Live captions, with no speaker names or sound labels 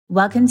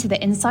Welcome to the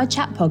Inside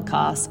Chat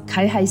podcast,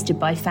 co-hosted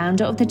by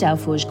founder of the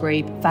Delforge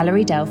Group,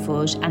 Valerie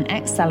Delforge, and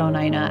ex-salon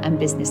owner and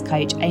business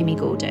coach, Amy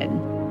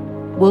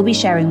Gordon. We'll be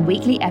sharing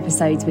weekly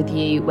episodes with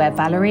you where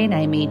Valerie and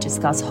Amy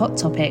discuss hot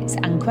topics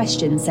and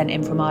questions sent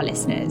in from our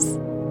listeners.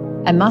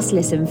 A must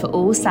listen for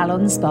all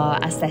salon, spa,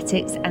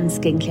 aesthetics, and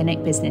skin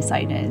clinic business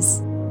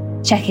owners.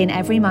 Check in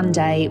every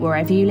Monday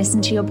wherever you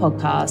listen to your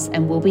podcast,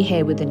 and we'll be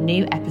here with a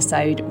new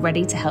episode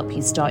ready to help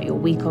you start your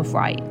week off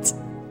right.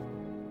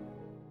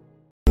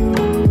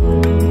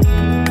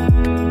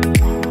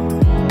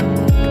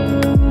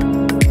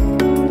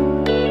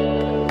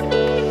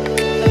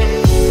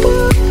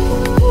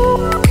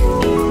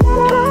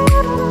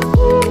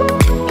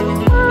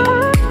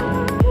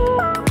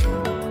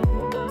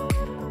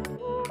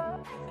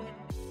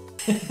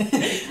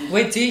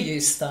 Where do you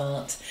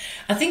start?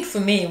 I think for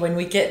me, when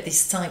we get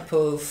this type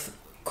of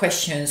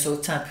questions or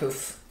type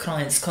of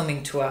clients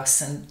coming to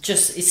us, and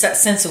just it's that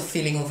sense of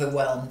feeling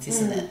overwhelmed,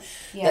 isn't it?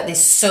 Yeah. That there's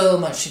so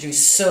much to do,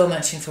 so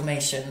much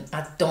information.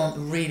 I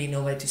don't really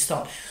know where to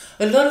start.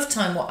 A lot of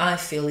time what I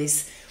feel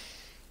is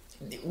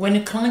when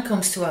a client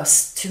comes to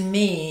us, to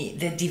me,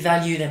 they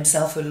devalue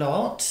themselves a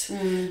lot.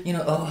 You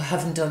know, oh, I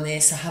haven't done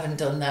this, I haven't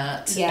done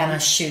that, and I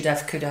should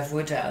have, could have,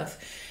 would have.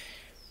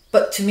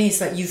 But to me,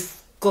 it's like you've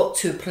got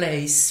to a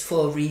place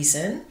for a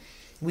reason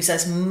with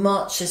as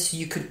much as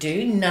you could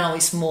do. Now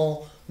it's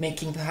more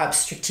making perhaps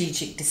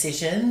strategic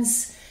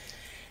decisions,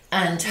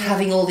 and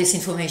having all this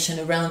information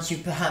around you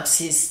perhaps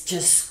is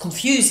just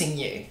confusing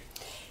you.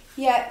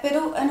 Yeah,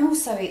 and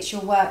also it's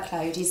your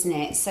workload, isn't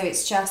it? So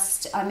it's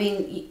just, I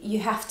mean, you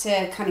have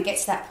to kind of get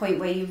to that point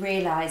where you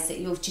realise that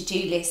your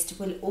to-do list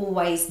will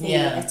always be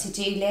a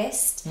to-do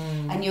list,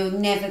 and you're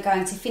never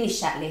going to finish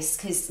that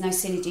list, because no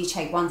sooner do you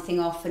take one thing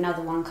off,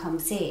 another one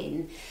comes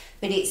in.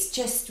 But it's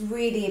just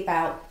really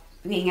about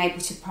being able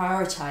to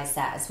prioritise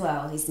that as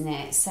well, isn't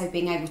it? So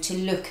being able to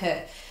look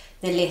at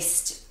the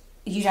list,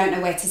 you don't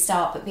know where to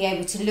start, but be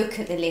able to look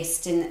at the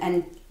list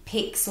and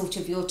pick sort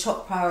of your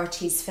top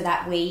priorities for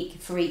that week,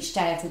 for each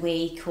day of the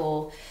week,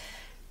 or...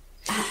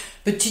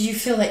 But do you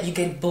feel like you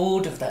get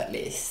bored of that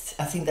list?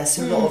 I think that's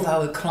a lot of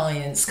our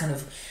clients kind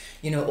of,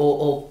 you know,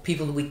 or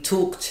people we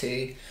talk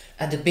to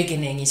at the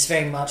beginning is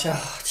very much,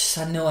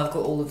 I know I've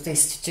got all of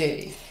this to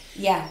do.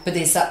 Yeah. But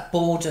there's that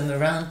boredom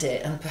around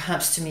it, and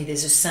perhaps to me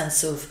there's a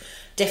sense of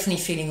definitely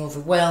feeling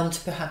overwhelmed,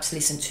 perhaps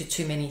listen to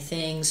too many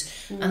things,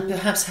 and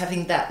perhaps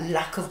having that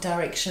lack of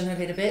direction a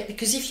little bit.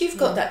 Because if you've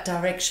got that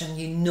direction,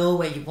 you know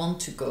where you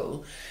want to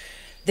go,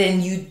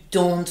 then you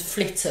don't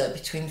flitter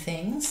between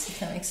things, if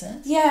that makes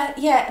sense.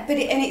 Yeah, but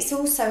it's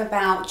also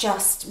about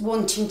just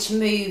wanting to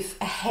move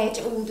ahead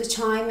all the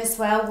time as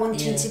well,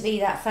 wanting to be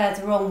that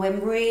further on,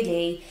 when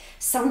really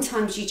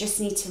sometimes you just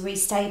need to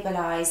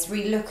restabilise,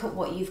 relook at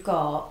what you've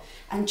got,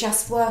 and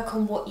just work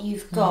on what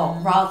you've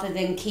got rather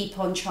than keep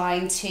on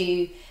trying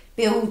to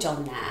build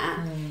on that.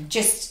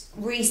 Just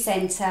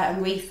recenter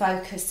and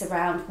refocus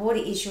around what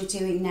it is you're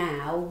doing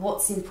now,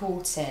 what's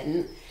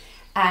important,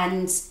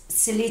 and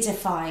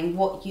solidifying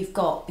what you've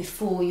got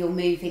before you're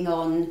moving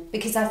on.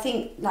 Because I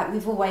think, like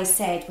we've always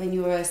said, when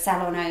you're a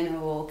salon owner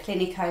or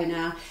clinic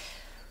owner,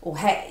 or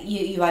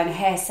you own a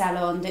hair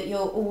salon, that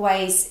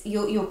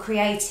you're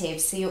creative,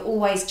 so you're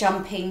always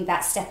jumping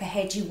that step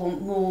ahead. You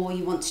want more,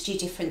 you want to do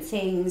different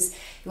things,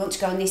 you want to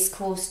go on this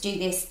course, do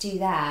this, do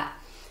that.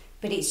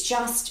 But it's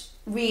just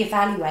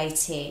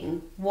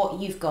reevaluating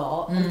what you've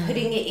got and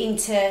putting it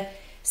into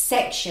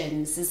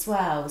sections as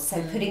well.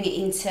 So putting it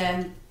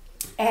into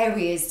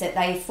areas that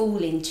they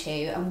fall into,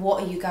 and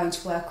what are you going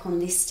to work on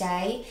this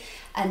day,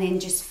 and then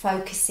just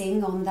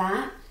focusing on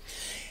that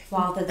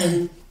rather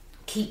than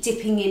keep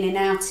dipping in and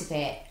out of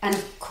it. And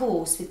of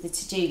course with the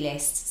to-do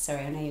list,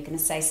 sorry, I know you're going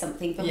to say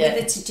something, but with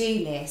the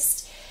to-do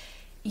list,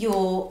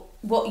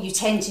 what you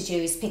tend to do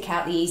is pick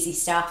out the easy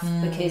stuff,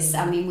 because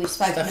I mean we've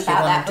spoken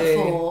about that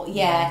before.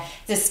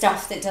 The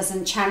stuff that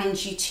doesn't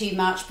challenge you too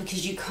much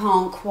because you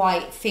can't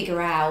quite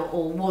figure out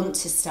or want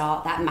to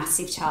start that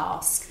massive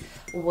task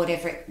or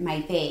whatever it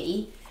may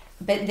be.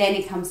 But then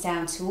it comes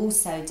down to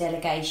also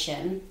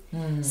delegation.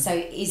 So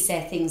is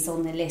there things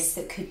on the list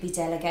that could be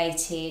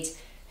delegated?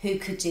 Who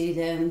could do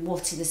them?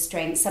 What are the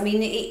strengths? I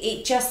mean,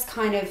 it just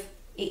kind of,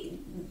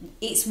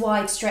 it's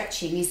wide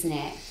stretching, isn't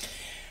it?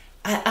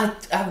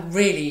 I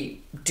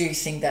really do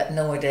think that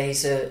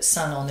nowadays a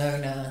salon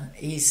owner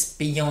is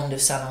beyond a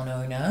salon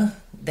owner.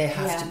 They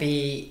have to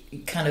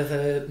be kind of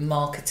a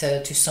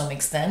marketer to some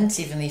extent,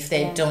 even if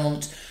they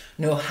don't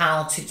know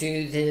how to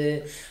do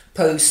the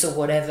posts or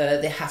whatever.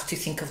 They have to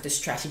think of the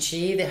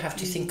strategy, they have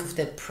to think of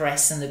the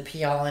press and the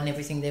PR and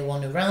everything they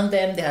want around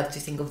them, they have to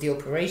think of the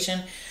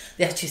operation,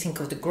 they have to think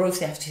of the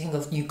growth, they have to think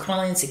of new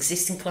clients,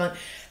 existing clients.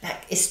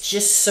 Like, it's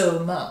just so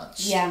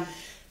much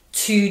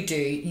to do.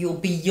 You're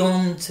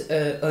beyond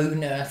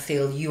owner. I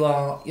feel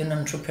you're an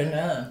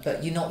entrepreneur,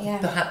 but you're not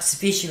perhaps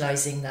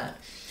visualizing that.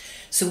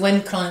 So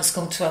when clients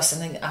come to us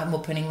and then I'm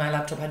opening my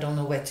laptop, I don't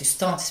know where to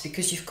start, it's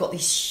because you've got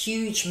this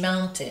huge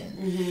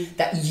mountain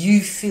that you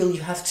feel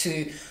you have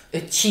to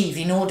achieve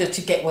in order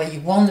to get where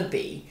you want to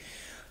be.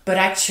 But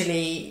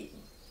actually,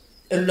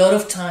 a lot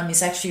of time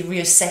is actually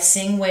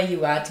reassessing where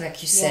you're at,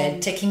 like you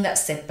said, taking that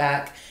step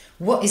back.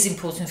 What is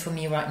important for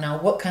me right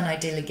now? What can I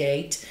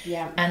delegate?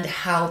 Yeah. And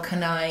how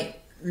can I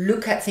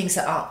look at things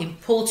that are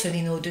important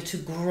in order to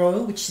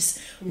grow, which is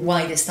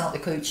why they start the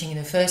coaching in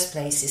the first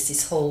place, is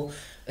this whole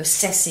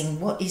assessing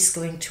what is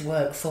going to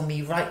work for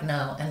me right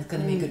now and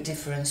going to make a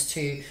difference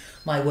to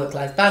my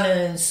work-life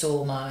balance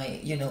or my,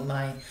 you know,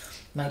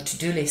 my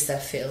to-do list, I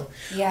feel.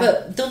 Yeah.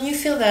 But don't you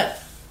feel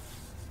that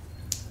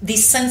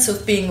this sense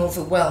of being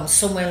overwhelmed,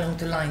 somewhere along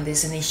the line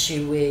there's an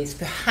issue with,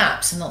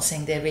 perhaps, I'm not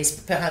saying there is,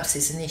 but perhaps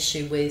there's an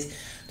issue with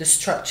the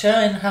structure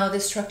and how they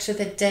structure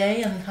their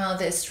day and how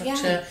they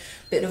structure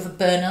a bit of a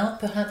burnout,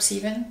 perhaps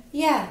even?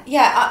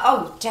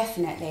 Oh,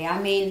 definitely.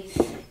 I mean,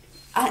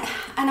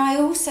 and I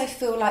also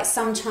feel like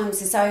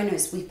sometimes as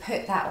owners we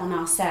put that on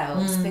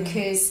ourselves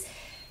because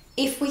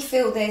if we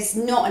feel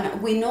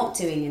we're not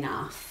doing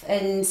enough,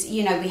 and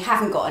you know we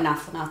haven't got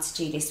enough on our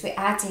to-do list, we're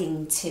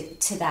adding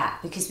to that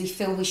because we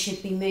feel we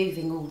should be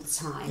moving all the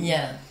time.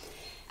 Yeah.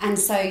 And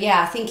so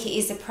I think it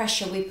is a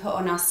pressure we put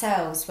on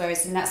ourselves.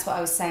 And that's what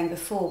I was saying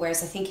before.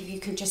 Whereas I think if you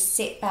can just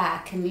sit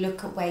back and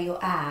look at where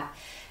you're at,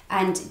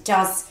 and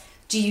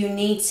do you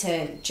need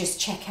to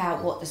just check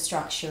out what the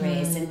structure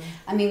is? And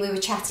I mean, we were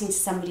chatting to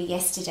somebody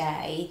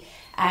yesterday.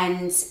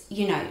 And,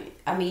 you know,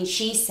 I mean,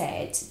 she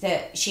said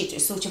that she'd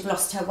sort of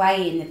lost her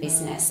way in the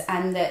business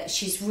and that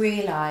she's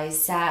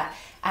realised that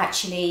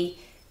actually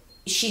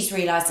she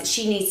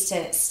needs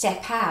to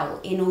step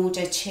out in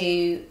order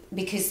to,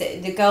 because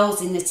the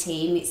girls in the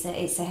team, it's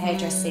a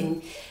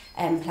hairdressing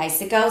place.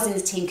 The girls in the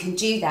team can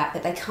do that,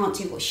 but they can't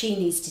do what she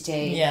needs to do.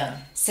 Yeah.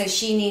 So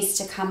she needs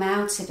to come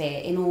out of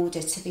it in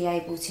order to be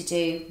able to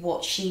do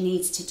what she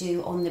needs to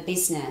do on the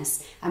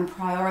business and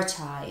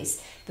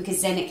prioritise.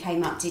 Because then it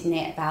came up, didn't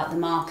it, about the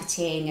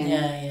marketing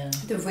and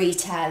the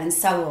retail and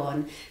so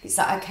on. It's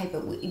like, okay,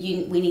 but we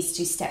need to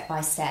do step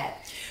by step.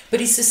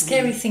 But it's a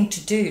scary thing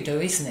to do, though,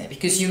 isn't it?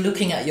 Because you're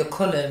looking at your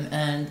column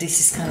and this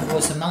is kind of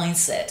what's a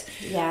mindset.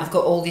 Yeah. I've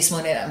got all this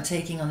money that I'm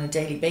taking on a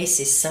daily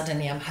basis.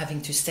 Suddenly I'm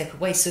having to step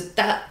away. So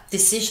that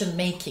decision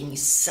making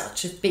is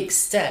such a big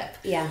step.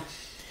 Yeah.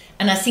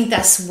 And I think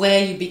that's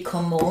where you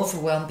become more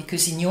overwhelmed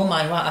because in your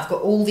mind, right, I've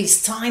got all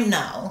this time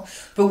now.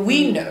 But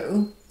we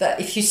know that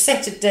if you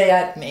set a day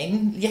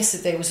admin,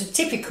 yesterday was a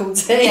typical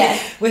day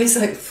where it's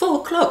like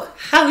 4 o'clock.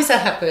 How has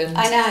that happened?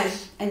 I know.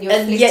 And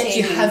yet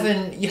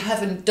you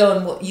haven't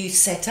done what you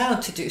set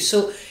out to do.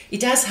 So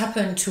it does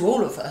happen to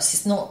all of us.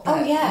 It's not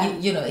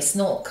that, you know, it's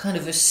not kind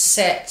of a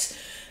set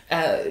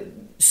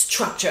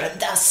structure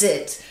and that's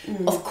it.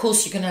 Of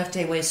course you're going to have a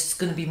day where it's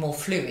going to be more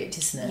fluid,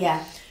 isn't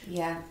it?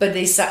 Yeah. But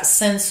there's that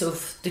sense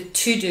of the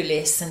to-do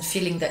list and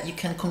feeling that you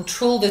can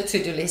control the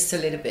to-do list a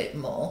little bit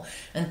more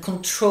and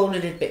control a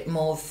little bit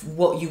more of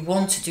what you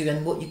want to do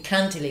and what you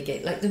can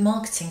delegate. Like the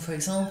marketing, for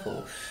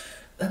example.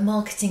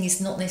 Marketing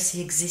is not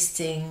necessarily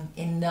existing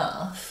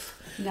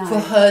enough for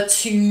her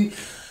to...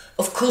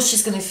 Of course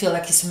she's going to feel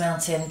like it's a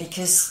mountain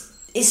because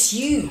it's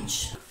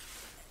huge.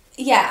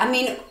 Yeah, I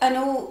mean, and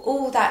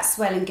all that's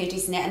well and good,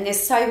 isn't it? And there's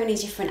so many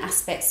different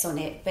aspects on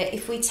it. But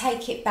if we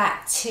take it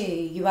back to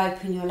you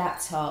open your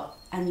laptop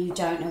and you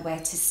don't know where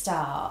to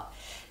start,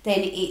 then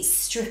it's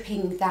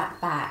stripping that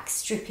back,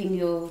 stripping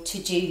your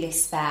to-do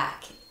list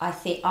back, I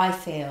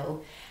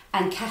feel,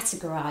 and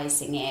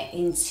categorising it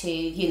into,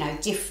 you know,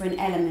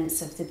 different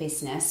elements of the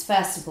business,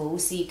 first of all,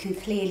 so you can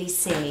clearly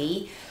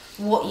see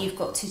what you've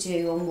got to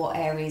do on what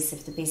areas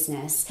of the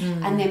business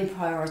and then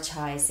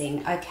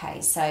prioritising.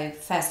 Okay, so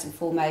first and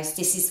foremost,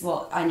 this is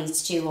what I need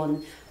to do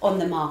on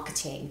the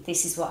marketing.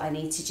 This is what I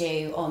need to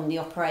do on the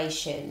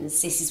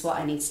operations. This is what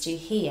I need to do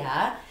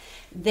here.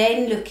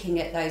 Then looking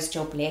at those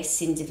job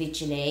lists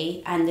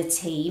individually and the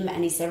team,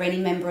 and is there any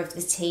member of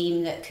the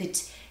team that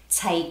could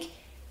take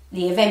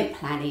the event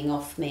planning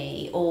off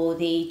me or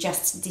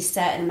just this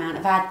certain amount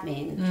of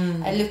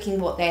admin,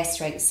 looking what their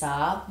strengths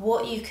are,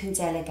 what you can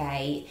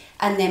delegate,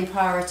 and then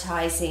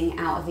prioritising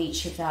out of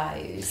each of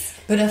those.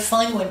 But I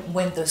find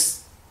when those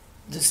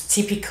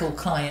typical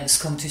clients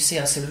come to see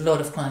us, a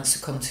lot of clients who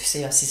come to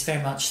see us is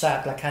very much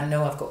that, like, I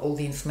know I've got all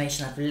the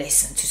information, I've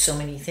listened to so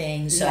many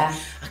things, so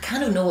I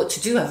kind of know what to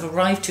do. I've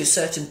arrived to a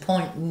certain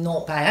point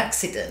not by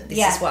accident.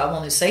 This is what I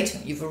want to say to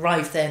them. You've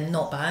arrived there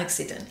not by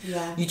accident.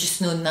 You just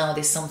know now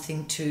there's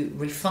something to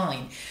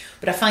refine.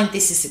 But I find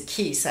this is the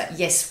key, is that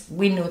yes,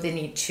 we know they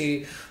need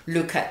to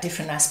look at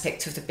different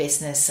aspects of the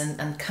business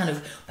and kind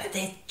of, but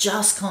they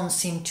just can't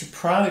seem to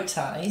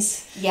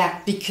prioritise.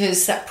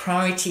 Because that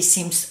priority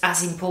seems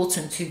as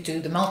important to do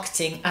the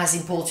marketing, as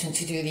important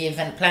to do the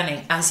event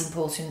planning, as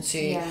important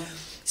to...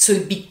 So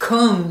it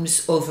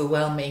becomes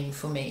overwhelming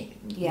for me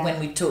when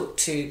we talk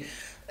to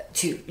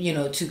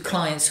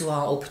clients who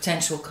are, or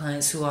potential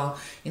clients who are,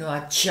 you know,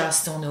 I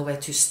just don't know where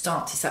to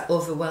start. It's that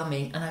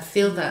overwhelming. And I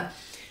feel that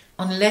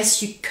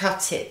unless you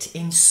cut it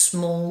in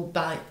small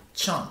bite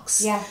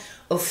chunks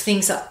of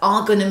things that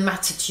are going to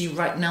matter to you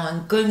right now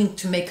and going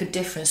to make a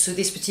difference. So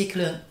this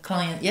particular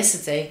client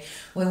yesterday,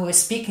 when we were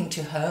speaking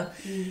to her,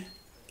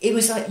 it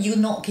was like, you're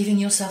not giving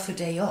yourself a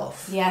day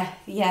off.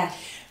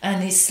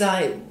 And it's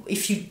like,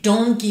 if you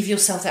don't give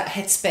yourself that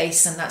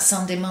headspace and that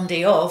Sunday,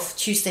 Monday off,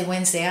 Tuesday,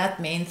 Wednesday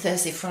admin,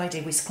 Thursday,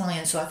 Friday with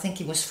clients. So I think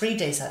it was 3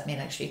 days admin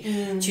actually.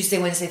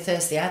 Tuesday, Wednesday,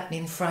 Thursday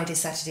admin, Friday,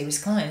 Saturday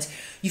with clients.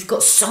 You've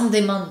got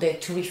Sunday, Monday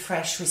to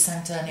refresh,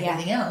 recenter and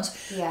everything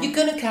else. Yeah. You're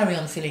going to carry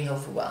on feeling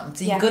overwhelmed.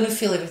 You're going to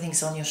feel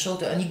everything's on your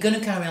shoulder, and you're going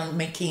to carry on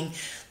making,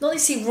 not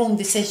necessarily wrong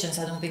decisions.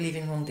 I don't believe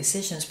in wrong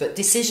decisions, but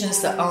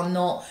decisions that are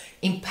not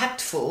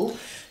impactful.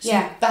 So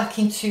you're back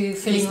into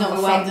feeling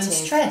overwhelmed and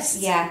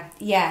stressed.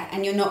 Yeah,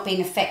 and you're not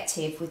being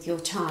effective with your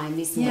time,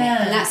 isn't it?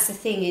 And that's the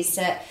thing, is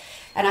that,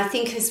 and I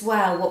think as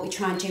well, what we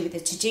try and do with the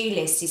to-do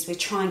list is we're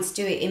trying to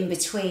do it in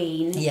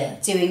between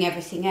doing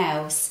everything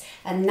else.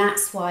 And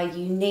that's why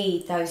you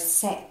need those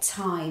set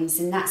times,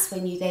 and that's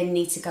when you then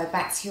need to go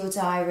back to your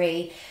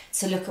diary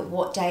to look at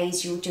what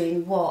days you're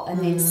doing what, and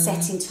then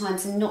setting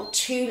times, and not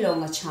too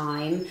long a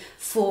time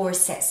for a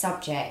set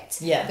subject.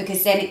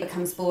 Because then it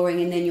becomes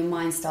boring, and then your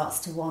mind starts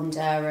to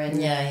wander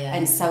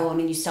and so on,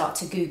 and you start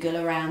to Google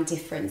around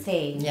different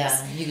things.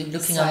 You're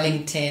looking on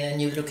LinkedIn and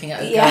you're looking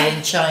at a guy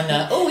in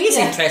China. Oh, he's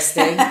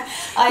interesting.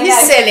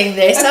 He's selling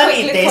this. I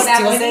need this.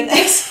 Do I need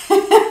this?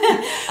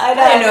 I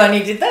don't know I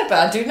needed that, but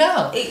I do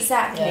now.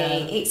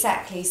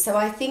 Exactly. So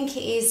I think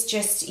it is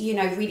just,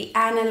 really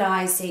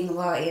analysing,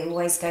 well, it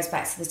always goes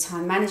back to the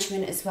time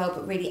management as well,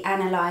 but really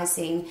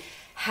analysing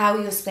how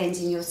you're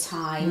spending your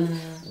time,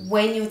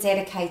 when you're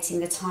dedicating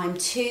the time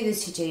to the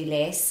to-do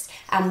list,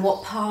 and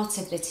what part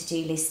of the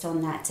to-do list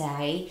on that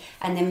day,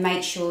 and then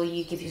make sure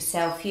you give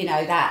yourself,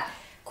 that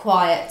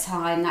quiet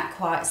time, that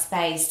quiet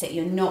space, that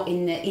you're not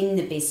in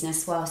the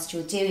business whilst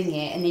you're doing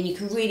it, and then you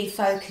can really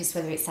focus,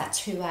 whether it's that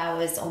 2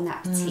 hours on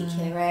that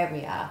particular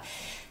area.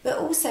 But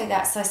also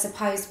that's, I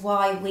suppose,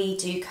 why we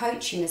do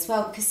coaching as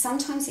well, because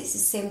sometimes it's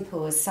as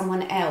simple as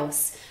someone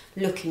else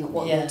looking at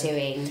what you're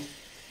doing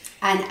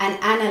and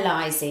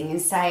analysing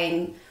and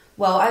saying,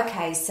 well,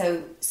 okay,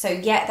 so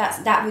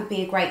that would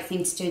be a great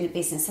thing to do in a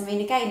business. I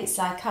mean, again, it's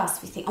like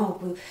us. We think,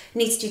 we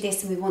need to do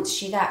this and we want to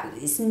do that.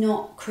 It's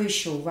not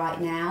crucial right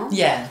now.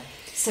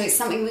 So it's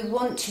something we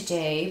want to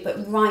do,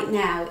 but right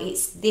now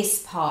it's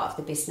this part of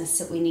the business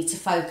that we need to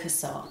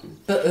focus on.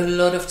 But a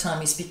lot of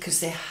time is because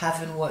they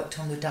haven't worked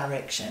on the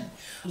direction,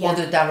 or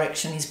the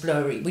direction is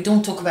blurry. We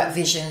don't talk about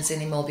visions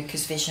anymore,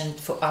 because vision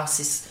for us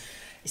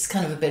is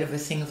kind of a bit of a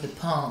thing of the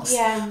past.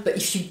 But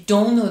if you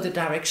don't know the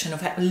direction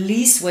of at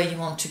least where you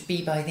want to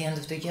be by the end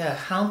of the year,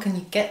 how can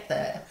you get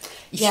there?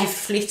 If you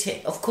flit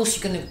it, of course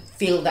you're going to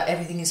feel that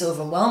everything is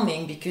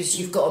overwhelming because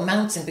you've got a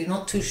mountain, but you're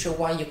not too sure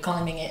why you're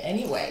climbing it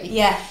anyway.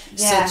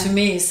 So to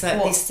me, it's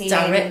like what's this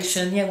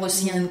direction.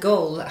 What's the end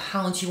goal?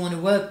 How do you want to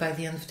work by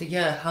the end of the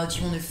year? How do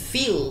you want to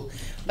feel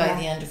by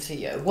the end of the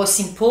year? What's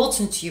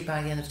important to you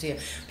by the end of the year?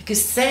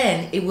 Because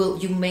then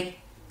you make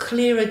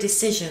clearer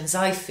decisions,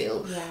 I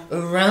feel,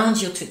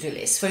 around your to-do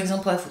list. For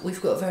example, we've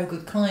got a very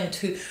good client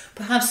who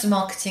perhaps the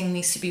marketing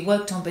needs to be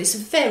worked on, but it's a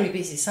very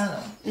busy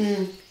salon.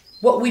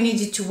 What we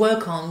needed to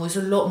work on was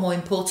a lot more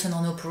important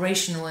on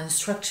operational and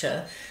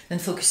structure than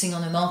focusing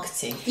on the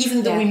marketing,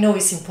 even though we know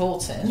it's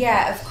important.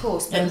 Yeah, of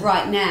course, but and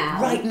right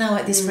now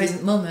at this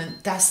present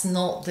moment, that's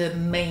not the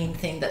main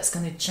thing that's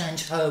going to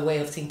change her way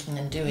of thinking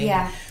and doing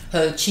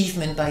her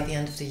achievement by the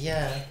end of the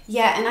year.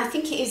 Yeah, and I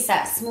think it is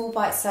that small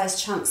bite-sized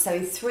chunk. So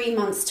in 3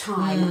 months'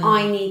 time,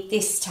 I need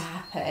this to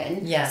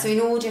happen. So in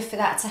order for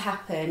that to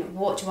happen,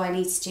 what do I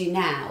need to do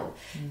now?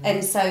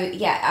 And so,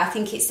 I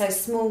think it's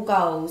those small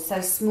goals,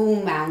 those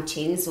small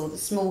mountains or the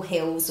small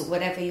hills or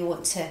whatever you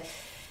want to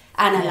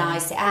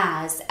analyse it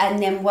as,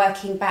 and then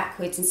working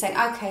backwards and saying,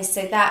 okay,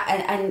 so that,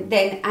 and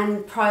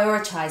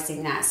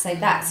prioritising that. So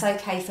that's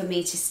okay for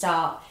me to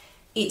start.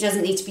 It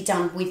doesn't need to be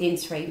done within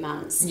 3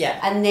 months.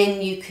 And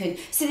then you can...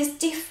 So there's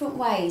different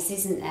ways,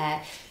 isn't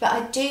there? But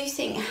I do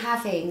think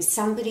having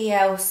somebody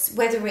else,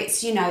 whether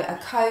it's, a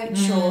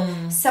coach or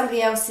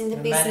somebody else in the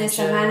business,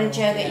 a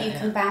manager that you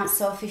can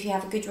bounce off if you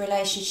have a good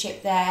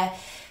relationship there,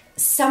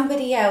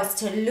 somebody else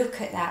to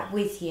look at that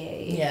with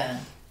you.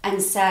 And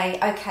say,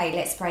 okay,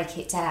 let's break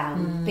it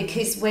down.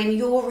 Because when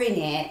you're in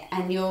it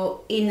and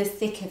you're in the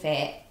thick of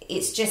it,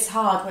 it's just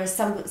hard, whereas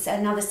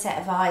another set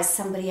of eyes,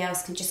 somebody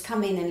else can just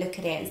come in and look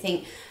at it and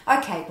think,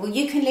 okay, well,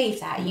 you can leave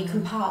that, you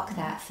can park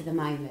that for the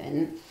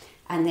moment,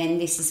 and then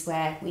this is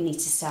where we need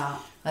to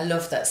start. I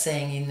love that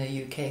saying in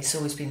the UK. It's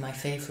always been my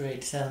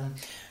favourite,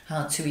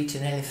 how to eat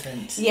an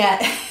elephant.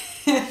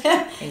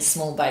 In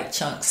small bite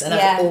chunks, and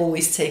I've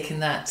always taken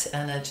that,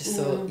 and I just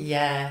thought,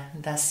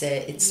 that's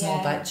it, it's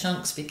small bite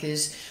chunks,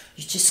 because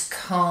you just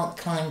can't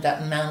climb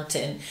that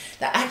mountain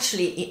that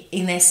actually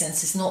in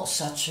essence is not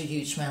such a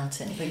huge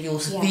mountain, but you're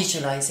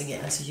visualizing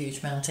it as a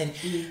huge mountain.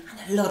 And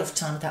a lot of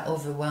time that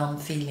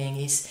overwhelmed feeling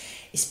is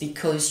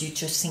because you're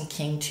just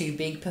thinking too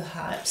big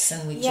perhaps,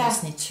 and we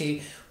just need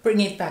to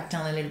bring it back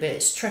down a little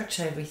bit,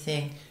 structure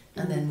everything,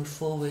 and then move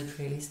forward,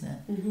 really, isn't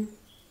it?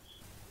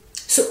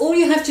 So all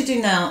you have to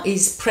do now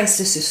is press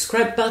the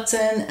subscribe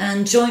button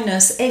and join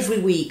us every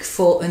week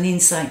for an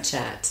Insight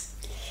Chat.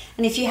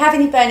 And if you have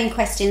any burning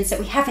questions that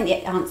we haven't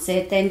yet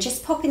answered, then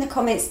just pop in the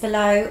comments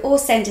below or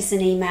send us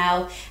an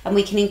email and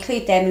we can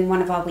include them in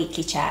one of our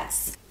weekly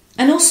chats.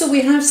 And also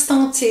we have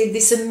started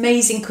this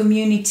amazing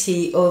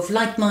community of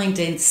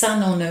like-minded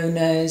salon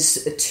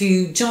owners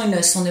to join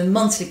us on a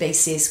monthly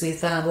basis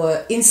with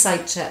our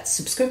Inside Chat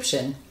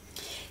subscription.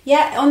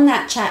 Yeah, on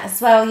that chat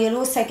as well, you'll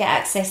also get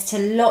access to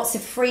lots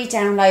of free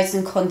downloads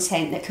and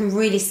content that can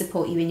really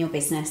support you in your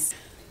business.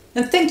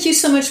 And thank you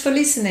so much for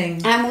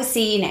listening. And we'll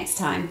see you next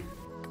time.